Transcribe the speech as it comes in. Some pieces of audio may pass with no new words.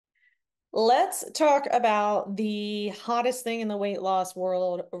Let's talk about the hottest thing in the weight loss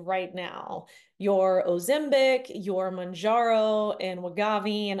world right now. Your Ozempic, your Mounjaro, and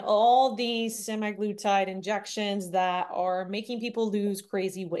Wegovy, and all these semaglutide injections that are making people lose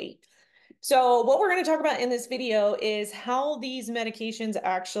crazy weight. So, what we're going to talk about in this video is how these medications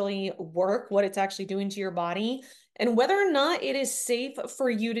actually work, what it's actually doing to your body, and whether or not it is safe for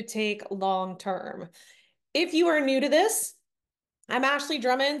you to take long term. If you are new to this, I'm Ashley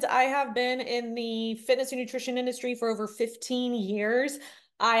Drummond. I have been in the fitness and nutrition industry for over 15 years.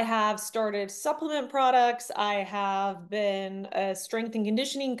 I have started supplement products. I have been a strength and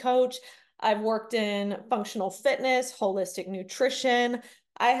conditioning coach. I've worked in functional fitness, holistic nutrition.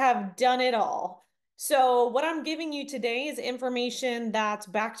 I have done it all. So, what I'm giving you today is information that's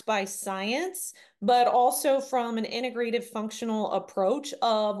backed by science, but also from an integrative functional approach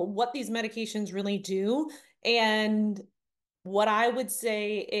of what these medications really do and what I would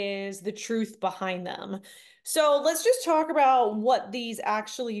say is the truth behind them. So let's just talk about what these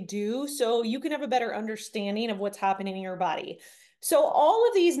actually do so you can have a better understanding of what's happening in your body. So all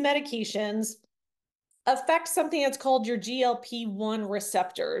of these medications affect something that's called your GLP-1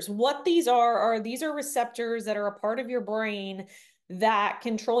 receptors. What these are these are receptors that are a part of your brain that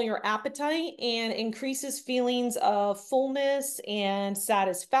control your appetite and increases feelings of fullness and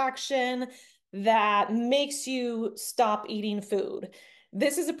satisfaction that makes you stop eating food.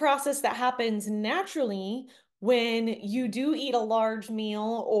 This is a process that happens naturally when you do eat a large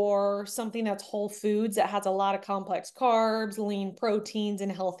meal or something that's whole foods that has a lot of complex carbs, lean proteins,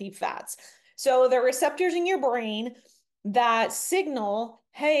 and healthy fats. So there are receptors in your brain that signal,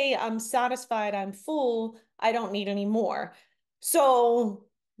 hey, I'm satisfied, I'm full, I don't need any more. So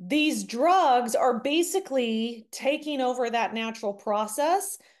these drugs are basically taking over that natural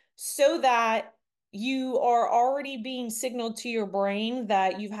process so that you are already being signaled to your brain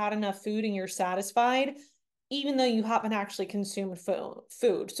that you've had enough food and you're satisfied, even though you haven't actually consumed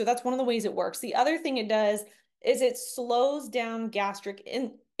food. So that's one of the ways it works. The other thing it does is it slows down gastric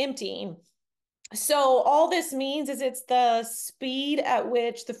emptying. So all this means is it's the speed at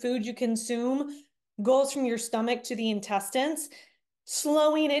which the food you consume goes from your stomach to the intestines.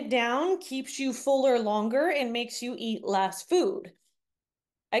 Slowing it down keeps you fuller longer and makes you eat less food.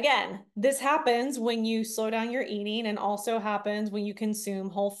 Again, this happens when you slow down your eating and also happens when you consume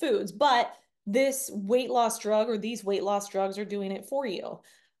whole foods. But this weight loss drug or these weight loss drugs are doing it for you.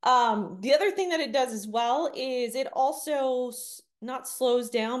 The other thing that it does as well is it also not slows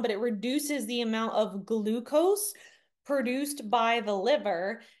down, but it reduces the amount of glucose produced by the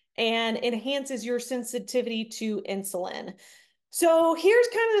liver and enhances your sensitivity to insulin. So here's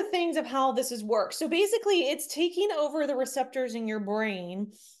kind of the things of how this is works. So basically, it's taking over the receptors in your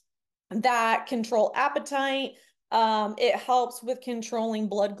brain that control appetite. It helps with controlling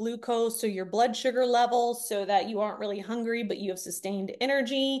blood glucose, so your blood sugar levels, so that you aren't really hungry, but you have sustained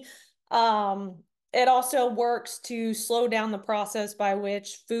energy. It also works to slow down the process by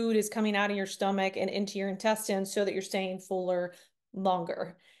which food is coming out of your stomach and into your intestines so that you're staying fuller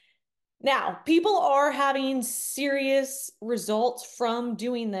longer. Now, people are having serious results from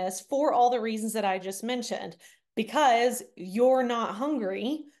doing this for all the reasons that I just mentioned. Because you're not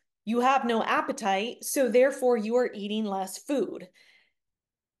hungry, you have no appetite, so therefore you are eating less food.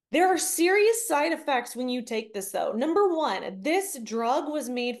 There are serious side effects when you take this, though. Number one, this drug was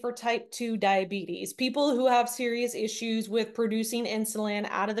made for type 2 diabetes, people who have serious issues with producing insulin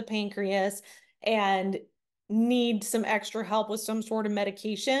out of the pancreas and need some extra help with some sort of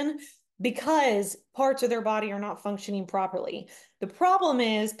medication because parts of their body are not functioning properly. The problem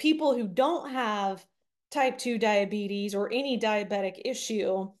is people who don't have type 2 diabetes or any diabetic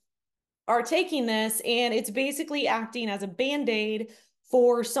issue are taking this, and it's basically acting as a band-aid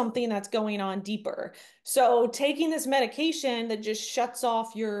for something that's going on deeper. So taking this medication that just shuts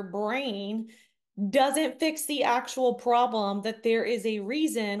off your brain doesn't fix the actual problem that there is a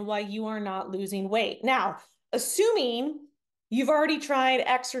reason why you are not losing weight. Now, assuming you've already tried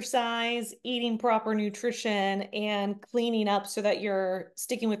exercise, eating proper nutrition, and cleaning up so that you're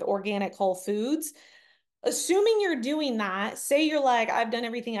sticking with organic whole foods, assuming you're doing that, say you're like, I've done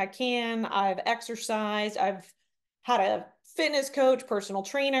everything I can, I've exercised, I've had a fitness coach, personal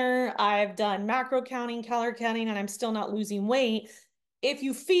trainer, I've done macro counting, calorie counting, and I'm still not losing weight. If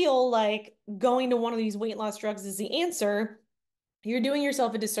you feel like going to one of these weight loss drugs is the answer, you're doing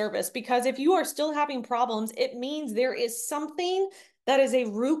yourself a disservice because if you are still having problems, it means there is something that is a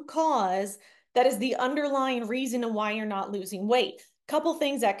root cause that is the underlying reason why you're not losing weight. Couple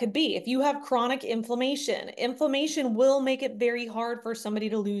things that could be if you have chronic inflammation, inflammation will make it very hard for somebody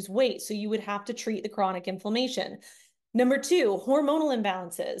to lose weight. So you would have to treat the chronic inflammation. Number two, hormonal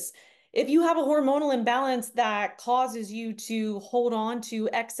imbalances. If you have a hormonal imbalance that causes you to hold on to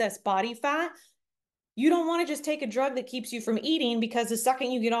excess body fat, you don't want to just take a drug that keeps you from eating, because the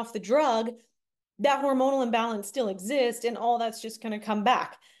second you get off the drug, that hormonal imbalance still exists and all that's just going to come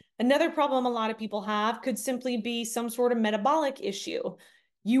back. Another problem a lot of people have could simply be some sort of metabolic issue.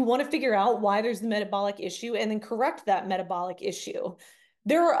 You want to figure out why there's the metabolic issue and then correct that metabolic issue.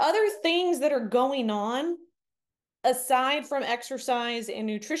 There are other things that are going on aside from exercise and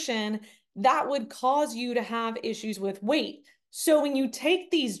nutrition that would cause you to have issues with weight. So when you take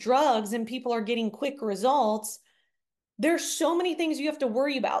these drugs and people are getting quick results, there's so many things you have to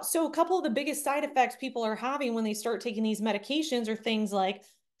worry about. So a couple of the biggest side effects people are having when they start taking these medications are things like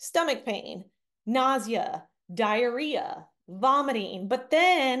stomach pain, nausea, diarrhea, vomiting. But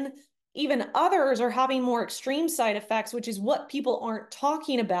then even others are having more extreme side effects, which is what people aren't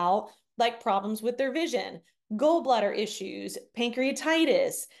talking about, like problems with their vision, gallbladder issues,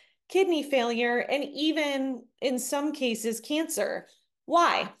 pancreatitis, kidney failure, and even in some cases, cancer.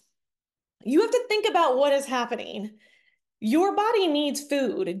 Why? You have to think about what is happening. Your body needs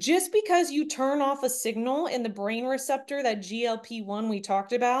food. Just because you turn off a signal in the brain receptor, that GLP-1 we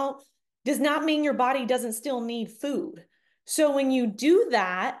talked about, does not mean your body doesn't still need food. So when you do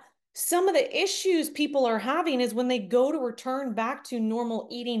that, some of the issues people are having is when they go to return back to normal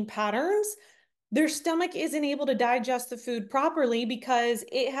eating patterns, their stomach isn't able to digest the food properly because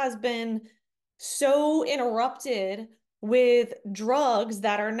it has been so interrupted with drugs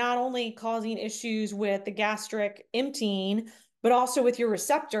that are not only causing issues with the gastric emptying, but also with your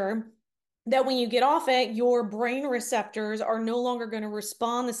receptor, that when you get off it, your brain receptors are no longer going to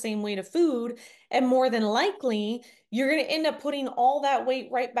respond the same way to food. And more than likely, you're going to end up putting all that weight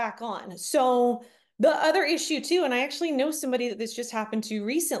right back on. So the other issue too, and I actually know somebody that this just happened to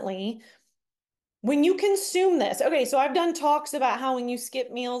recently, when you consume this, okay, so I've done talks about how when you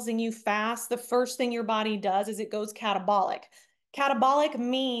skip meals and you fast, the first thing your body does is it goes catabolic. Catabolic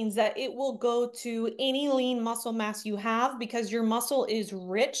means that it will go to any lean muscle mass you have because your muscle is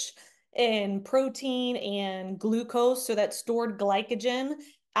rich in protein and glucose, so that's stored glycogen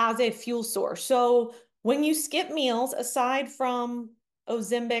as a fuel source. So when you skip meals, aside from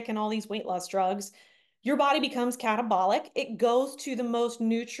Ozempic and all these weight loss drugs, your body becomes catabolic. It goes to the most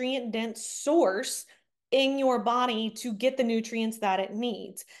nutrient dense source in your body to get the nutrients that it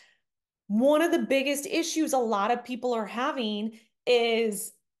needs. One of the biggest issues a lot of people are having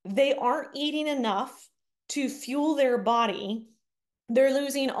is they aren't eating enough to fuel their body. They're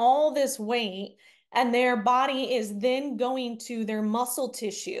losing all this weight, and their body is then going to their muscle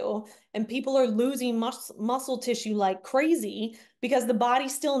tissue, and people are losing muscle tissue like crazy because the body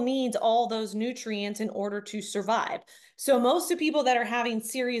still needs all those nutrients in order to survive. So most of the people that are having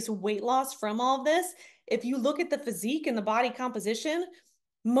serious weight loss from all of this, if you look at the physique and the body composition,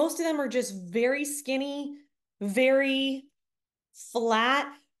 most of them are just very skinny, very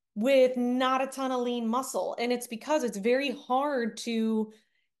flat, with not a ton of lean muscle. And it's because it's very hard to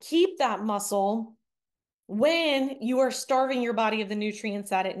keep that muscle when you are starving your body of the nutrients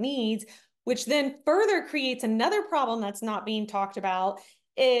that it needs, which then further creates another problem that's not being talked about.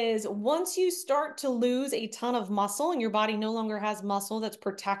 Is once you start to lose a ton of muscle and your body no longer has muscle that's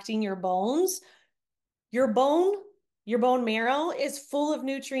protecting your bones, your bone, your bone marrow is full of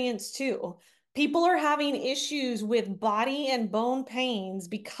nutrients too. People are having issues with body and bone pains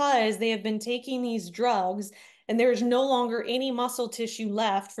because they have been taking these drugs and there's no longer any muscle tissue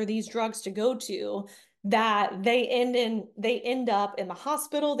left for these drugs to go to, that they end up in the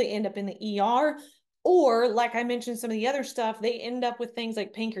hospital, they end up in the ER, or like I mentioned some of the other stuff, they end up with things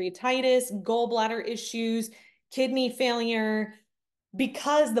like pancreatitis, gallbladder issues, kidney failure,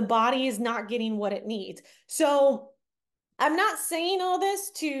 because the body is not getting what it needs. So I'm not saying all this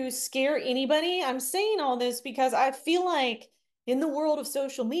to scare anybody. I'm saying all this because I feel like in the world of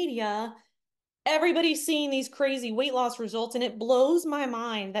social media, everybody's seeing these crazy weight loss results, and it blows my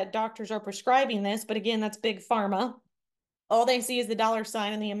mind that doctors are prescribing this. But again, that's big pharma. All they see is the dollar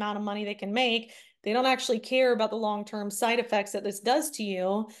sign and the amount of money they can make. They don't actually care about the long-term side effects that this does to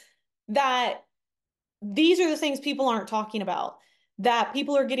you. That these are the things people aren't talking about, that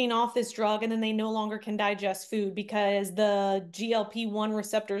people are getting off this drug and then they no longer can digest food because the GLP-1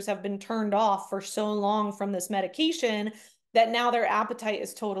 receptors have been turned off for so long from this medication that now their appetite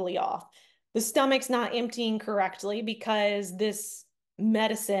is totally off. The stomach's not emptying correctly because this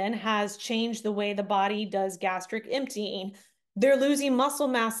medicine has changed the way the body does gastric emptying. They're losing muscle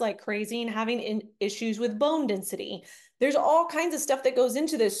mass like crazy and having issues with bone density. There's all kinds of stuff that goes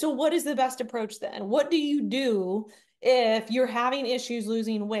into this. So what is the best approach then? What do you do if you're having issues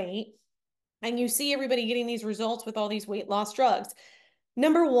losing weight and you see everybody getting these results with all these weight loss drugs?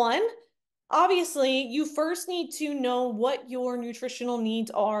 Number one, Obviously, you first need to know what your nutritional needs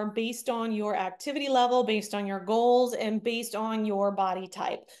are based on your activity level, based on your goals, and based on your body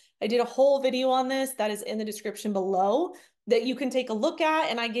type. I did a whole video on this that is in the description below that you can take a look at,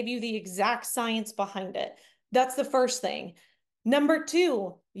 and I give you the exact science behind it. That's the first thing. Number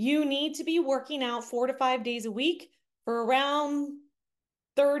two, you need to be working out 4 to 5 days a week for around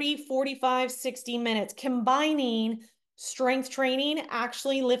 30, 45, 60 minutes, combining strength training,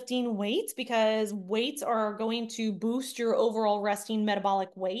 actually lifting weights, because weights are going to boost your overall resting metabolic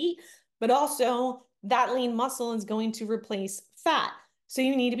weight, but also that lean muscle is going to replace fat. So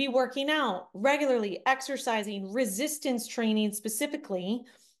you need to be working out regularly, exercising, resistance training specifically.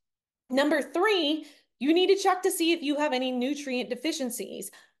 Number three, you need to check to see if you have any nutrient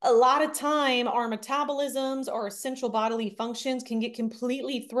deficiencies. A lot of time, our metabolisms, our essential bodily functions can get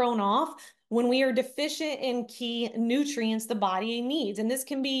completely thrown off when we are deficient in key nutrients the body needs. And this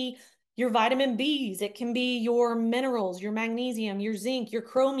can be your vitamin Bs, it can be your minerals, your magnesium, your zinc, your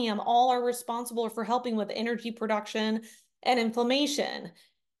chromium, all are responsible for helping with energy production and inflammation.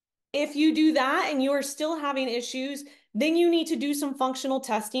 If you do that and you are still having issues, then you need to do some functional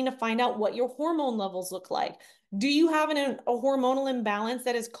testing to find out what your hormone levels look like. Do you have a hormonal imbalance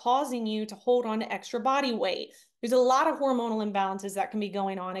that is causing you to hold on to extra body weight? There's a lot of hormonal imbalances that can be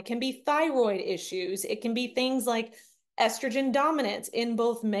going on. It can be thyroid issues. It can be things like estrogen dominance in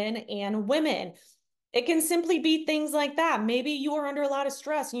both men and women. It can simply be things like that. Maybe you are under a lot of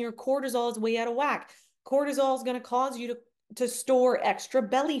stress and your cortisol is way out of whack. Cortisol is going to cause you to store extra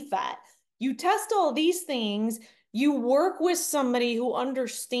belly fat. You test all these things, you work with somebody who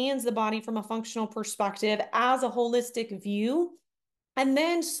understands the body from a functional perspective as a holistic view, and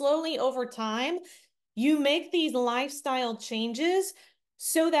then slowly over time, you make these lifestyle changes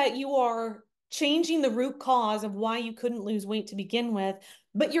so that you are changing the root cause of why you couldn't lose weight to begin with,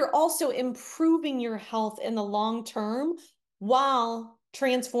 but you're also improving your health in the long term while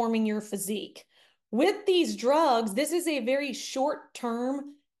transforming your physique. With these drugs, this is a very short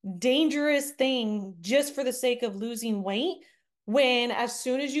term, dangerous thing just for the sake of losing weight. When as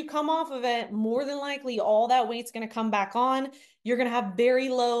soon as you come off of it, more than likely all that weight's going to come back on. You're going to have very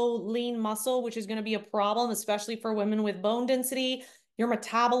low lean muscle, which is going to be a problem, especially for women with bone density. Your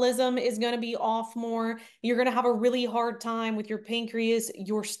metabolism is going to be off more. You're going to have a really hard time with your pancreas,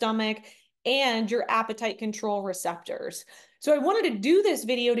 your stomach, and your appetite control receptors. So I wanted to do this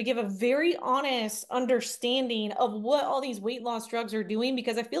video to give a very honest understanding of what all these weight loss drugs are doing,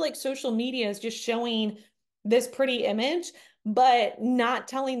 because I feel like social media is just showing this pretty image, but not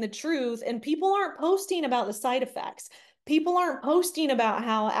telling the truth. And people aren't posting about the side effects. People aren't posting about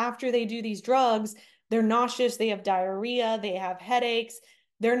how after they do these drugs, they're nauseous, they have diarrhea, they have headaches,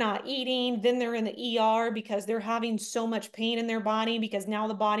 they're not eating, then they're in the ER because they're having so much pain in their body because now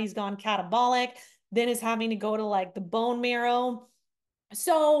the body's gone catabolic, then is having to go to like the bone marrow.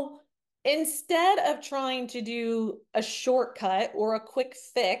 So instead of trying to do a shortcut or a quick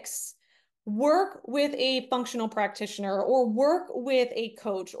fix, work with a functional practitioner or work with a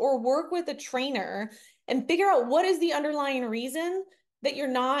coach or work with a trainer and figure out what is the underlying reason that you're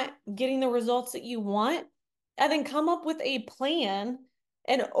not getting the results that you want, and then come up with a plan.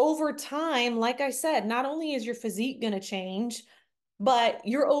 And over time, like I said, not only is your physique going to change, but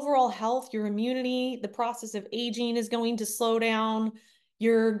your overall health, your immunity, the process of aging is going to slow down.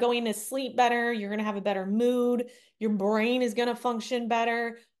 You're going to sleep better. You're going to have a better mood. Your brain is going to function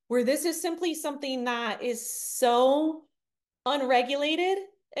better. Where this is simply something that is so unregulated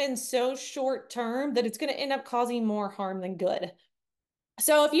and so short term that it's going to end up causing more harm than good.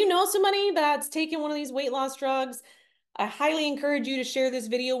 So if you know somebody that's taking one of these weight loss drugs, I highly encourage you to share this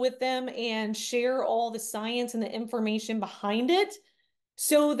video with them and share all the science and the information behind it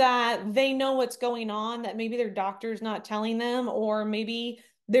so that they know what's going on, that maybe their doctor's not telling them, or maybe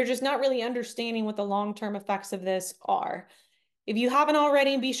they're just not really understanding what the long-term effects of this are. If you haven't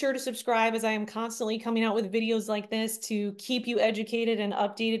already, be sure to subscribe, as I am constantly coming out with videos like this to keep you educated and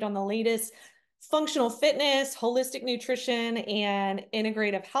updated on the latest functional fitness, holistic nutrition, and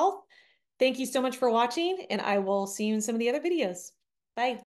integrative health. Thank you so much for watching, and I will see you in some of the other videos. Bye.